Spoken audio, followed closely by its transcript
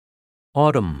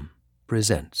Autumn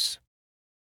presents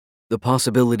The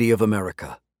Possibility of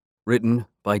America, written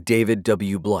by David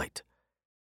W. Blight.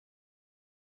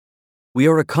 We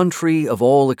are a country of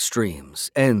all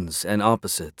extremes, ends, and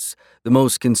opposites, the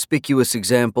most conspicuous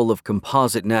example of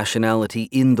composite nationality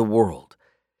in the world.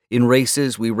 In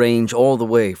races, we range all the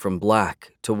way from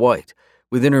black to white,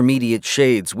 with intermediate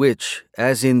shades which,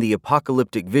 as in the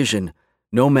apocalyptic vision,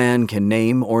 no man can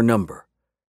name or number.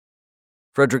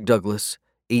 Frederick Douglass,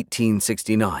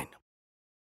 1869.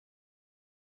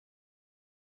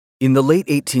 In the late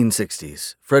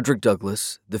 1860s, Frederick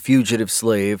Douglass, the fugitive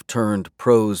slave turned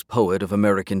prose poet of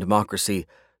American democracy,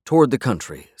 toured the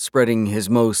country, spreading his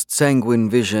most sanguine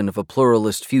vision of a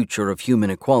pluralist future of human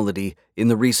equality in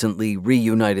the recently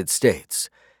reunited states.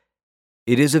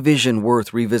 It is a vision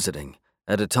worth revisiting,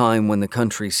 at a time when the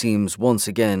country seems once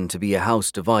again to be a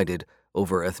house divided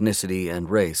over ethnicity and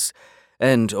race,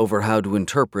 and over how to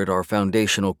interpret our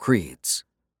foundational creeds.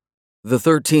 The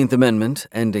 13th Amendment,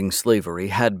 ending slavery,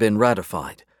 had been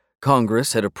ratified.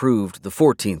 Congress had approved the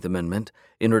 14th Amendment,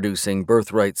 introducing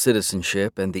birthright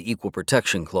citizenship and the Equal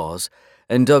Protection Clause,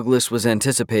 and Douglass was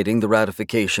anticipating the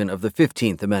ratification of the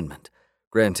 15th Amendment,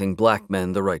 granting black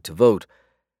men the right to vote,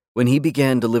 when he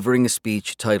began delivering a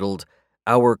speech titled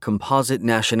Our Composite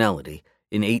Nationality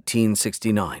in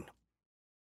 1869.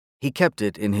 He kept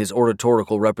it in his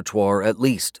oratorical repertoire at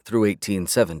least through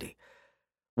 1870.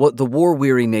 What the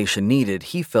war-weary nation needed,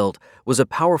 he felt, was a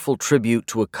powerful tribute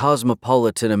to a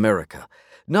cosmopolitan America,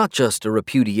 not just a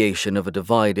repudiation of a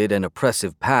divided and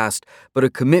oppressive past, but a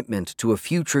commitment to a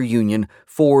future union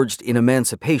forged in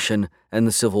emancipation and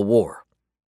the Civil War.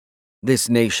 This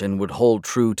nation would hold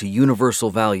true to universal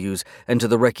values and to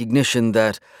the recognition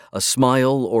that a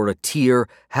smile or a tear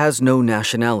has no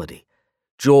nationality.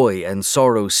 Joy and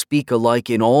sorrow speak alike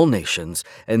in all nations,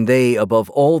 and they, above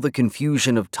all the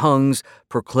confusion of tongues,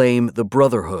 proclaim the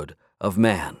brotherhood of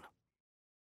man.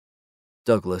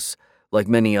 Douglass, like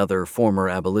many other former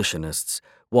abolitionists,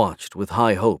 watched with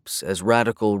high hopes as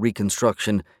radical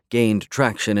Reconstruction gained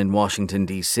traction in Washington,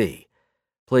 D.C.,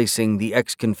 placing the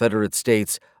ex-Confederate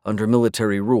states under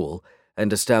military rule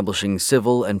and establishing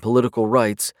civil and political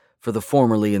rights for the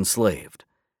formerly enslaved.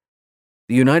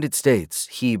 The United States,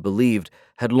 he believed,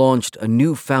 had launched a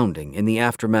new founding in the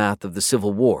aftermath of the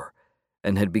Civil War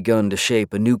and had begun to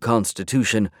shape a new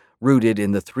constitution rooted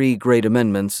in the three great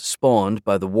amendments spawned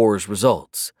by the war's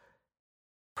results.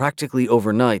 Practically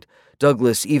overnight,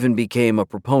 Douglass even became a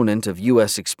proponent of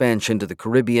U.S. expansion to the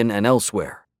Caribbean and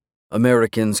elsewhere.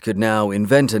 Americans could now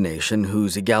invent a nation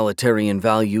whose egalitarian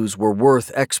values were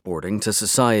worth exporting to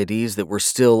societies that were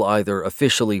still either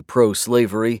officially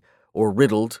pro-slavery or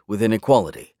riddled with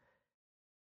inequality.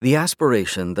 The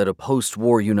aspiration that a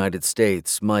post-war United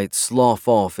States might slough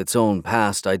off its own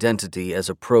past identity as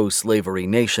a pro-slavery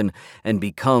nation and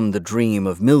become the dream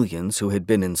of millions who had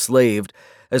been enslaved,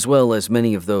 as well as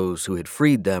many of those who had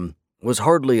freed them, was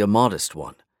hardly a modest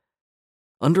one.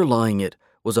 Underlying it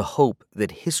was a hope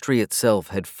that history itself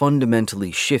had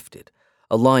fundamentally shifted,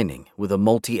 aligning with a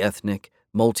multi-ethnic,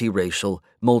 multiracial,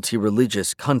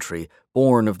 multi-religious country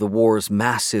born of the war's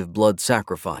massive blood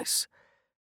sacrifice.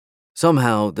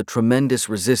 Somehow, the tremendous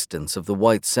resistance of the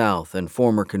white South and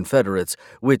former Confederates,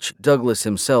 which Douglass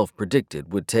himself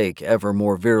predicted would take ever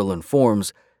more virulent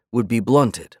forms, would be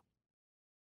blunted.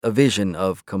 A vision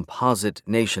of composite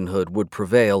nationhood would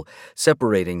prevail,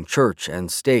 separating church and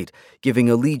state, giving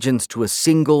allegiance to a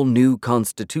single new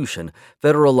constitution,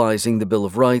 federalizing the Bill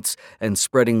of Rights, and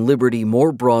spreading liberty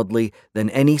more broadly than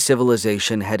any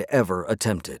civilization had ever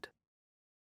attempted.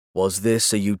 Was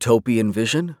this a utopian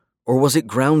vision, or was it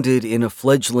grounded in a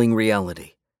fledgling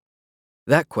reality?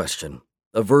 That question,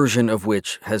 a version of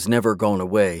which has never gone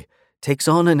away, takes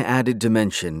on an added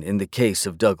dimension in the case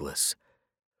of Douglass.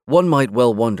 One might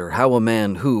well wonder how a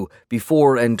man who,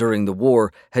 before and during the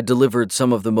war, had delivered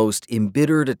some of the most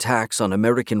embittered attacks on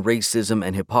American racism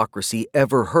and hypocrisy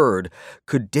ever heard,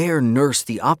 could dare nurse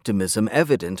the optimism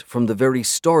evident from the very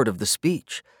start of the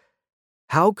speech.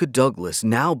 How could Douglass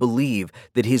now believe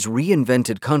that his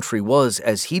reinvented country was,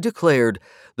 as he declared,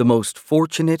 the most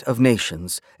fortunate of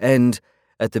nations and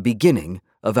at the beginning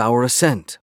of our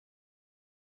ascent?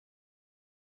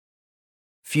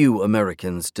 Few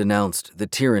Americans denounced the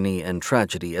tyranny and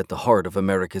tragedy at the heart of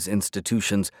America's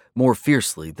institutions more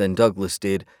fiercely than Douglass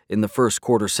did in the first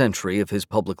quarter-century of his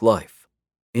public life.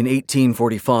 In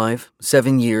 1845,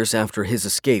 7 years after his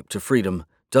escape to freedom,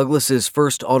 Douglass's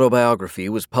first autobiography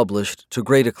was published to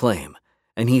great acclaim,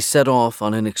 and he set off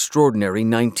on an extraordinary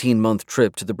 19-month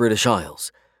trip to the British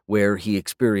Isles, where he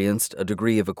experienced a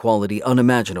degree of equality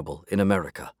unimaginable in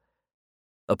America.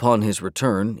 Upon his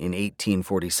return in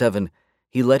 1847,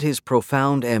 he let his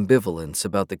profound ambivalence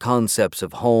about the concepts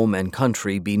of home and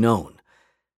country be known.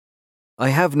 "I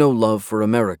have no love for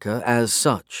America as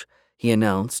such," he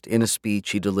announced in a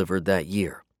speech he delivered that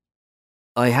year.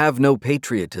 "I have no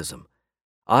patriotism.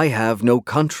 I have no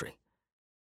country."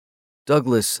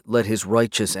 Douglas let his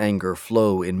righteous anger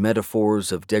flow in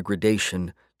metaphors of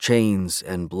degradation, chains,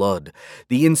 and blood.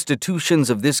 "The institutions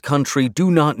of this country do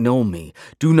not know me,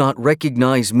 do not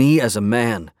recognize me as a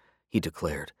man," he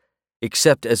declared,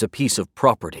 "except as a piece of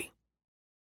property."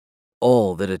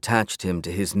 All that attached him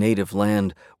to his native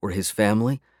land were his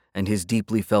family and his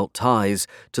deeply felt ties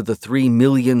to the 3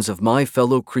 millions of my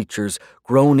fellow creatures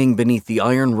groaning beneath the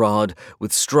iron rod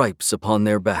with stripes upon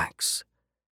their backs.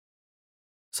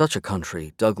 Such a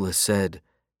country, Douglas said,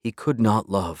 he could not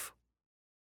love.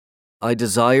 "I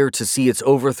desire to see its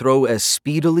overthrow as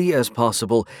speedily as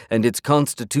possible and its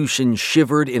constitution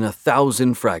shivered in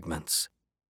 1,000 fragments."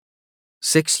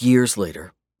 6 years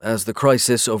later, as the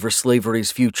crisis over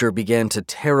slavery's future began to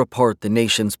tear apart the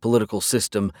nation's political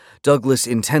system, Douglas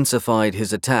intensified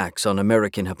his attacks on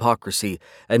American hypocrisy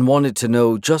and wanted to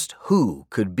know just who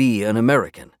could be an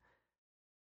American.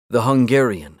 "The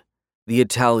Hungarian, the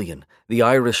Italian, the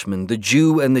Irishman, the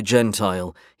Jew, and the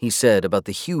Gentile," he said about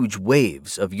the huge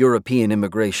waves of European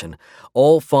immigration,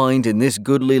 "all find in this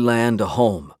goodly land a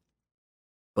home.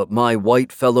 But my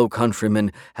white fellow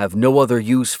countrymen have no other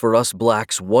use for us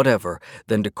blacks whatever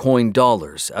than to coin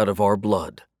dollars out of our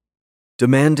blood."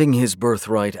 Demanding his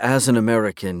birthright as an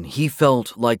American, he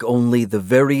felt like only the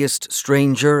veriest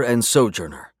stranger and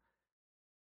sojourner.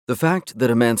 The fact that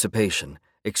emancipation,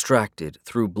 extracted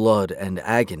through blood and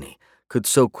agony, could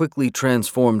so quickly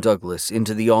transform Douglas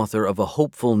into the author of a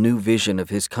hopeful new vision of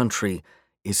his country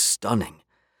is stunning,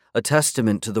 a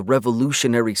testament to the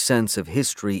revolutionary sense of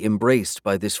history embraced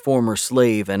by this former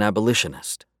slave and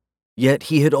abolitionist. Yet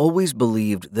he had always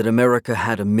believed that America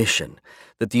had a mission,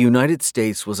 that the United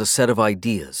States was a set of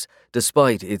ideas,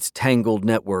 despite its tangled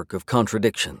network of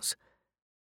contradictions.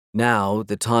 Now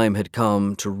the time had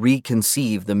come to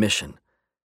reconceive the mission.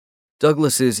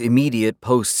 Douglas's immediate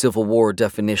post-Civil War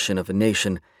definition of a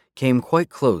nation came quite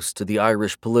close to the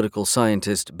Irish political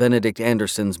scientist Benedict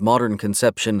Anderson's modern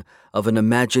conception of an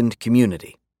imagined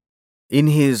community. In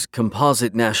his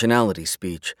composite nationality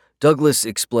speech, Douglas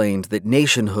explained that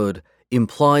nationhood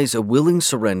implies a willing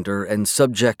surrender and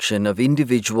subjection of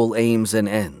individual aims and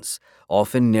ends,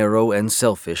 often narrow and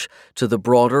selfish, to the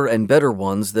broader and better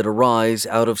ones that arise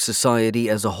out of society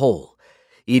as a whole.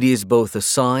 It is both a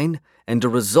sign and a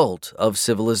result of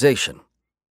civilization.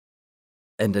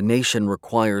 And a nation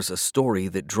requires a story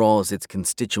that draws its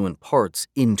constituent parts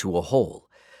into a whole.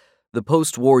 The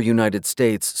post-war United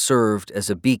States served as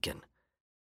a beacon,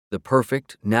 the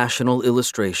perfect national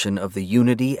illustration of the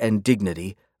unity and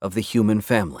dignity of the human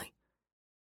family.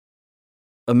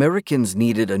 Americans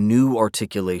needed a new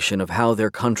articulation of how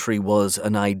their country was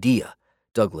an idea,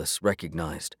 Douglas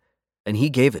recognized, and he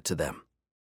gave it to them.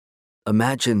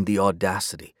 Imagine the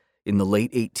audacity in the late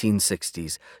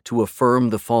 1860s to affirm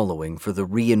the following for the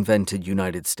reinvented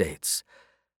United States: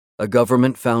 a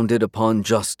government founded upon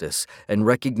justice and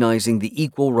recognizing the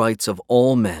equal rights of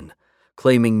all men,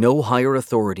 claiming no higher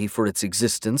authority for its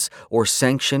existence or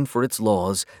sanction for its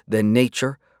laws than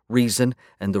nature, reason,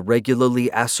 and the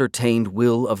regularly ascertained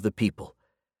will of the people,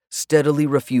 steadily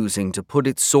refusing to put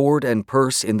its sword and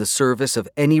purse in the service of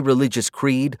any religious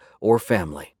creed or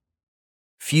family.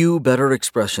 Few better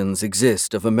expressions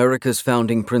exist of America's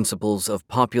founding principles of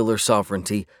popular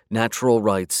sovereignty, natural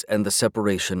rights, and the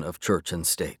separation of church and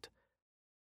state.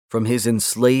 From his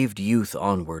enslaved youth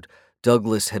onward,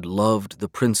 Douglas had loved the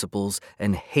principles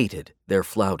and hated their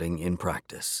flouting in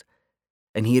practice.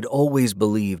 And he had always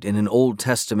believed in an Old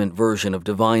Testament version of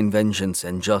divine vengeance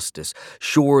and justice,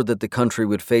 sure that the country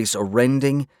would face a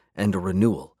rending and a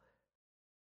renewal.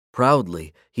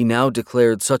 Proudly, he now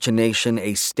declared such a nation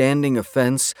a standing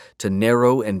offense to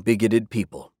narrow and bigoted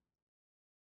people.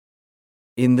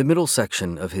 In the middle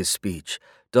section of his speech,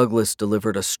 Douglas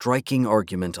delivered a striking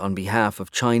argument on behalf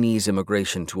of Chinese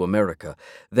immigration to America,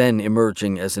 then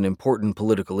emerging as an important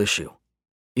political issue.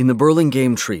 In the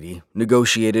Burlingame Treaty,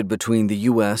 negotiated between the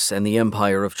U.S. and the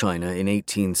Empire of China in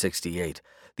 1868,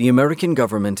 the American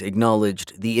government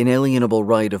acknowledged the inalienable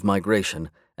right of migration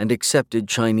and accepted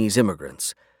Chinese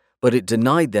immigrants, but it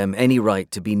denied them any right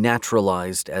to be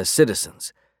naturalized as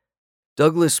citizens.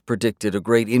 Douglas predicted a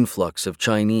great influx of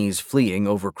Chinese fleeing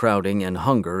overcrowding and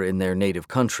hunger in their native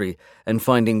country and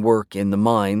finding work in the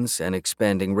mines and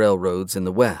expanding railroads in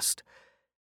the West.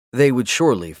 They would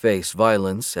surely face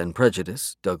violence and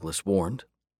prejudice, Douglas warned.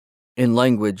 In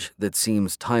language that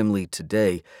seems timely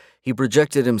today, he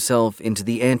projected himself into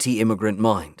the anti-immigrant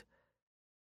mind.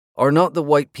 Are not the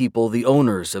white people the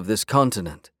owners of this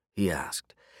continent? He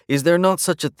asked. Is there not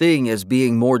such a thing as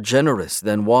being more generous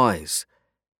than wise?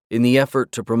 In the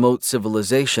effort to promote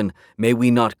civilization, may we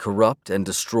not corrupt and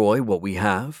destroy what we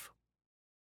have?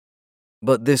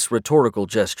 But this rhetorical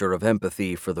gesture of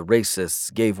empathy for the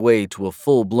racists gave way to a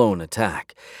full-blown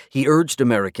attack. He urged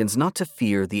Americans not to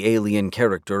fear the alien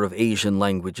character of Asian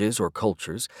languages or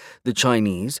cultures. The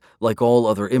Chinese, like all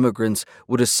other immigrants,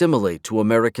 would assimilate to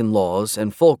American laws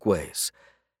and folkways.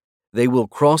 They will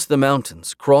cross the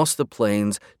mountains, cross the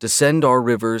plains, descend our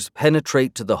rivers,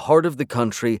 penetrate to the heart of the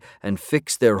country, and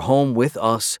fix their home with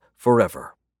us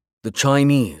forever. The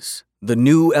Chinese, the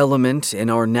new element in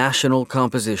our national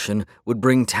composition, would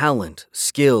bring talent,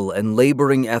 skill, and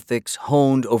laboring ethics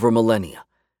honed over millennia.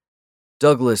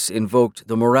 Douglas invoked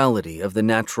the morality of the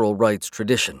natural rights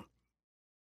tradition.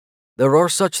 There are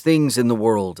such things in the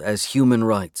world as human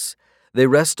rights. They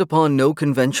rest upon no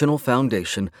conventional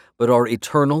foundation, but are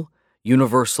eternal,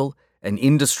 universal, and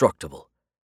indestructible.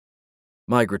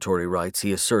 Migratory rights,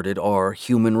 he asserted, are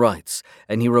human rights,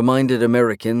 and he reminded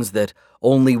Americans that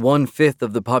only 1/5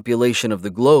 of the population of the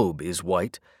globe is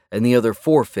white, and the other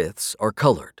 4/5 are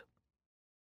colored.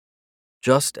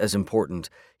 Just as important,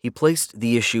 he placed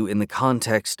the issue in the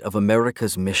context of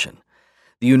America's mission.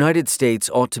 The United States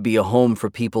ought to be a home for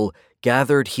people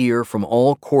gathered here from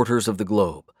all quarters of the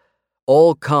globe.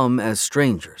 All come as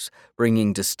strangers,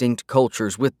 bringing distinct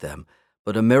cultures with them,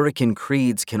 but American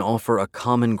creeds can offer a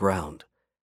common ground.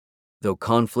 Though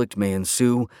conflict may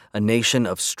ensue, a nation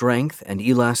of strength and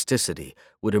elasticity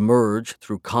would emerge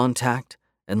through contact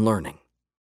and learning.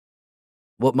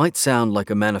 What might sound like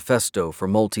a manifesto for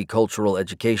multicultural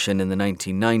education in the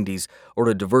 1990s or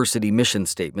a diversity mission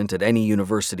statement at any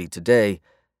university today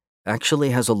actually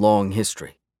has a long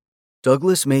history.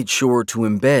 Douglas made sure to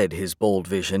embed his bold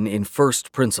vision in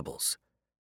first principles.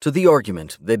 To the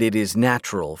argument that it is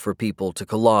natural for people to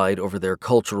collide over their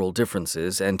cultural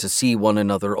differences and to see one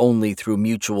another only through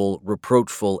mutual,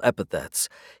 reproachful epithets,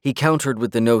 he countered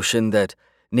with the notion that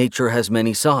nature has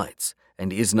many sides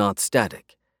and is not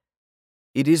static.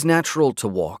 It is natural to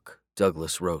walk,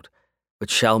 Douglas wrote, but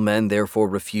shall men therefore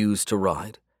refuse to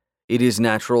ride? It is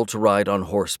natural to ride on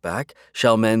horseback,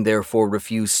 shall men therefore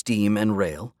refuse steam and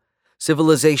rail?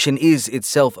 Civilization is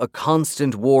itself a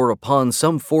constant war upon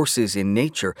some forces in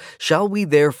nature. Shall we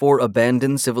therefore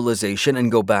abandon civilization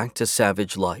and go back to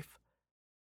savage life?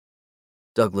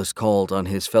 Douglas called on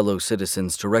his fellow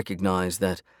citizens to recognize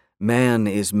that man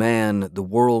is man the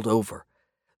world over.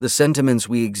 The sentiments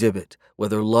we exhibit,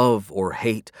 whether love or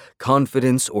hate,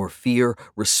 confidence or fear,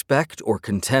 respect or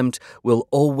contempt, will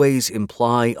always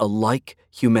imply a like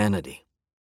humanity.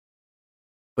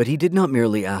 But he did not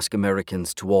merely ask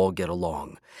Americans to all get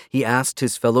along. He asked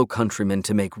his fellow countrymen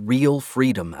to make real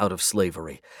freedom out of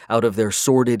slavery, out of their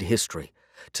sordid history,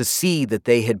 to see that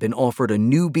they had been offered a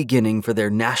new beginning for their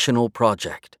national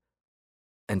project,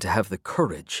 and to have the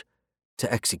courage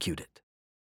to execute it.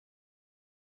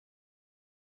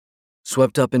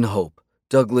 Swept up in hope,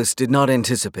 Douglas did not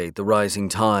anticipate the rising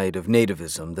tide of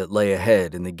nativism that lay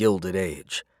ahead in the Gilded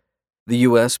Age. The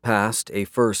U.S. passed a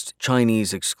first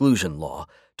Chinese exclusion law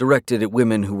directed at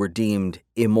women who were deemed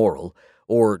immoral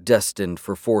or destined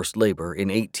for forced labor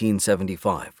in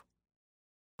 1875.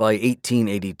 By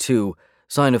 1882,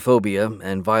 xenophobia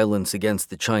and violence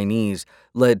against the Chinese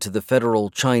led to the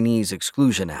Federal Chinese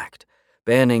Exclusion Act,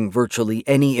 banning virtually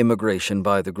any immigration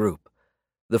by the group,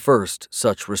 the first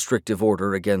such restrictive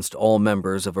order against all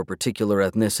members of a particular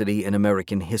ethnicity in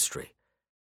American history.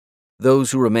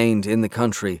 Those who remained in the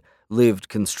country lived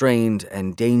constrained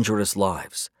and dangerous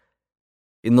lives.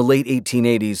 In the late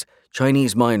 1880s,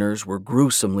 Chinese miners were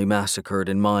gruesomely massacred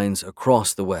in mines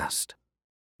across the West.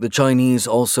 The Chinese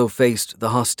also faced the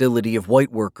hostility of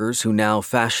white workers who now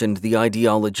fashioned the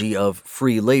ideology of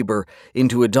free labor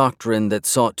into a doctrine that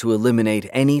sought to eliminate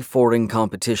any foreign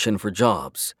competition for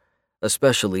jobs,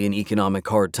 especially in economic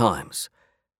hard times.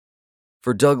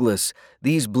 For Douglas,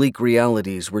 these bleak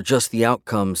realities were just the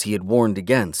outcomes he had warned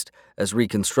against as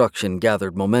Reconstruction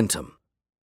gathered momentum.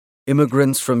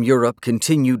 Immigrants from Europe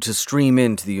continued to stream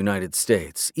into the United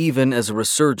States, even as a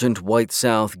resurgent white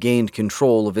South gained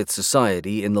control of its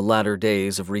society in the latter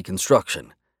days of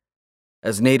Reconstruction.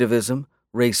 As nativism,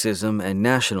 racism, and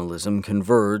nationalism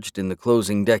converged in the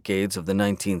closing decades of the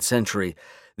 19th century,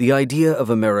 the idea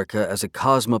of America as a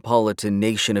cosmopolitan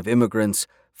nation of immigrants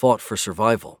fought for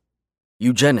survival.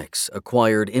 Eugenics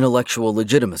acquired intellectual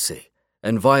legitimacy,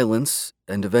 and violence,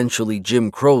 and eventually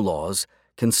Jim Crow laws,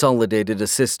 consolidated a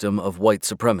system of white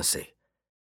supremacy.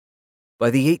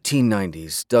 By the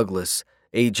 1890s, Douglas,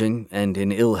 aging and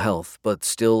in ill health but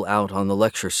still out on the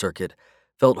lecture circuit,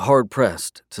 felt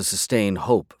hard-pressed to sustain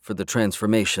hope for the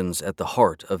transformations at the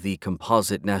heart of the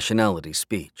composite nationality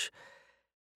speech.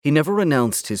 He never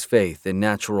renounced his faith in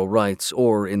natural rights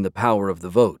or in the power of the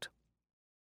vote.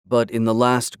 But in the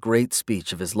last great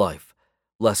speech of his life,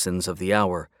 Lessons of the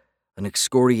Hour, an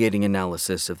excoriating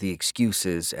analysis of the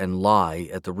excuses and lie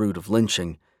at the root of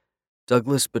lynching,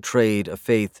 Douglas betrayed a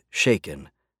faith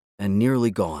shaken and nearly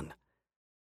gone.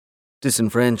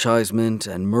 Disenfranchisement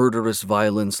and murderous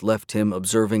violence left him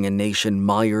observing a nation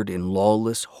mired in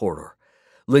lawless horror.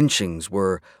 Lynchings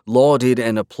were lauded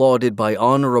and applauded by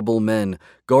honorable men,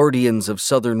 guardians of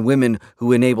Southern women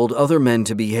who enabled other men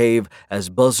to behave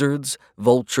as buzzards,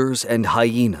 vultures, and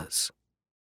hyenas.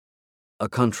 A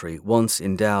country once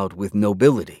endowed with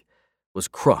nobility was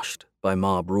crushed by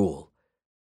mob rule.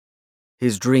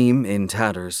 His dream in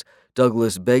tatters,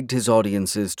 Douglas begged his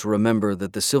audiences to remember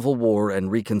that the Civil War and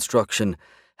Reconstruction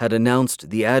had announced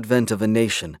the advent of a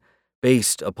nation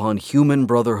based upon human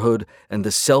brotherhood and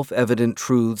the self-evident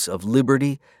truths of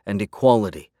liberty and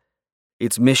equality.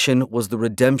 Its mission was the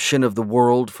redemption of the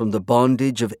world from the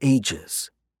bondage of ages.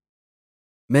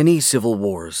 Many civil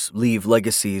wars leave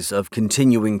legacies of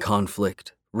continuing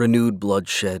conflict, renewed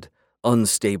bloodshed,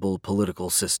 unstable political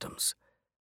systems.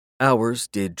 Ours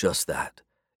did just that,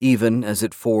 even as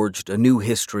it forged a new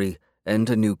history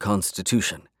and a new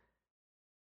constitution.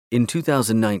 In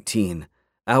 2019,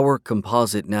 our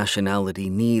composite nationality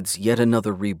needs yet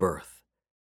another rebirth.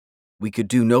 We could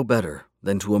do no better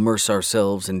than to immerse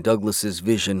ourselves in Douglas's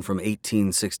vision from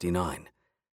 1869.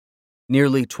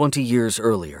 Nearly 20 years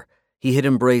earlier, he had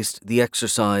embraced the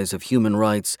exercise of human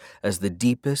rights as the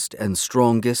deepest and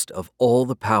strongest of all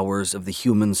the powers of the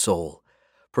human soul,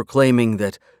 proclaiming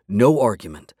that no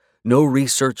argument, no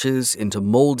researches into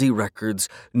moldy records,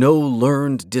 no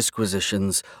learned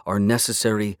disquisitions are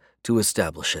necessary to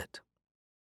establish it.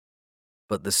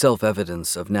 But the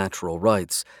self-evidence of natural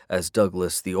rights, as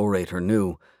Douglas the orator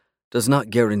knew, does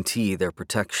not guarantee their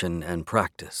protection and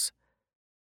practice.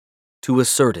 To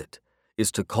assert it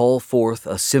is to call forth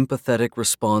a sympathetic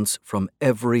response from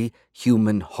every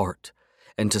human heart,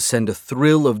 and to send a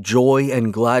thrill of joy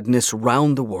and gladness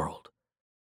round the world.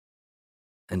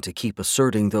 And to keep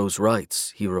asserting those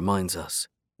rights, he reminds us,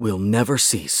 will never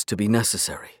cease to be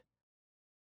necessary.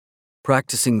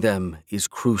 Practicing them is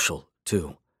crucial,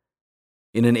 too.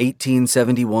 In an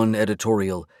 1871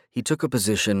 editorial, he took a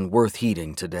position worth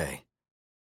heeding today.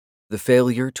 The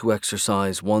failure to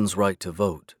exercise one's right to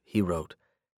vote, he wrote,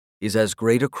 is as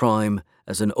great a crime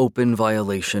as an open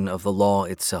violation of the law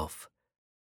itself.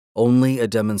 Only a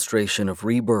demonstration of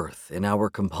rebirth in our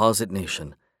composite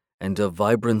nation and of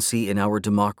vibrancy in our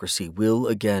democracy will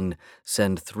again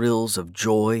send thrills of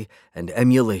joy and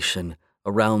emulation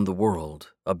around the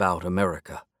world about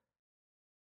America.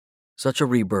 Such a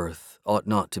rebirth ought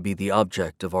not to be the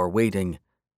object of our waiting,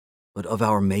 but of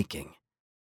our making,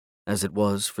 as it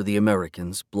was for the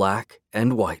Americans, black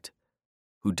and white,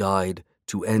 who died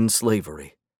to end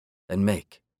slavery and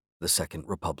make the Second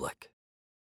Republic.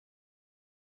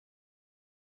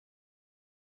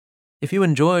 If you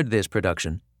enjoyed this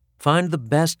production, find the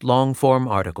best long-form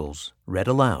articles read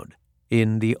aloud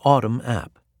in the Autumn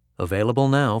app, available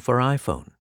now for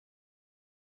iPhone.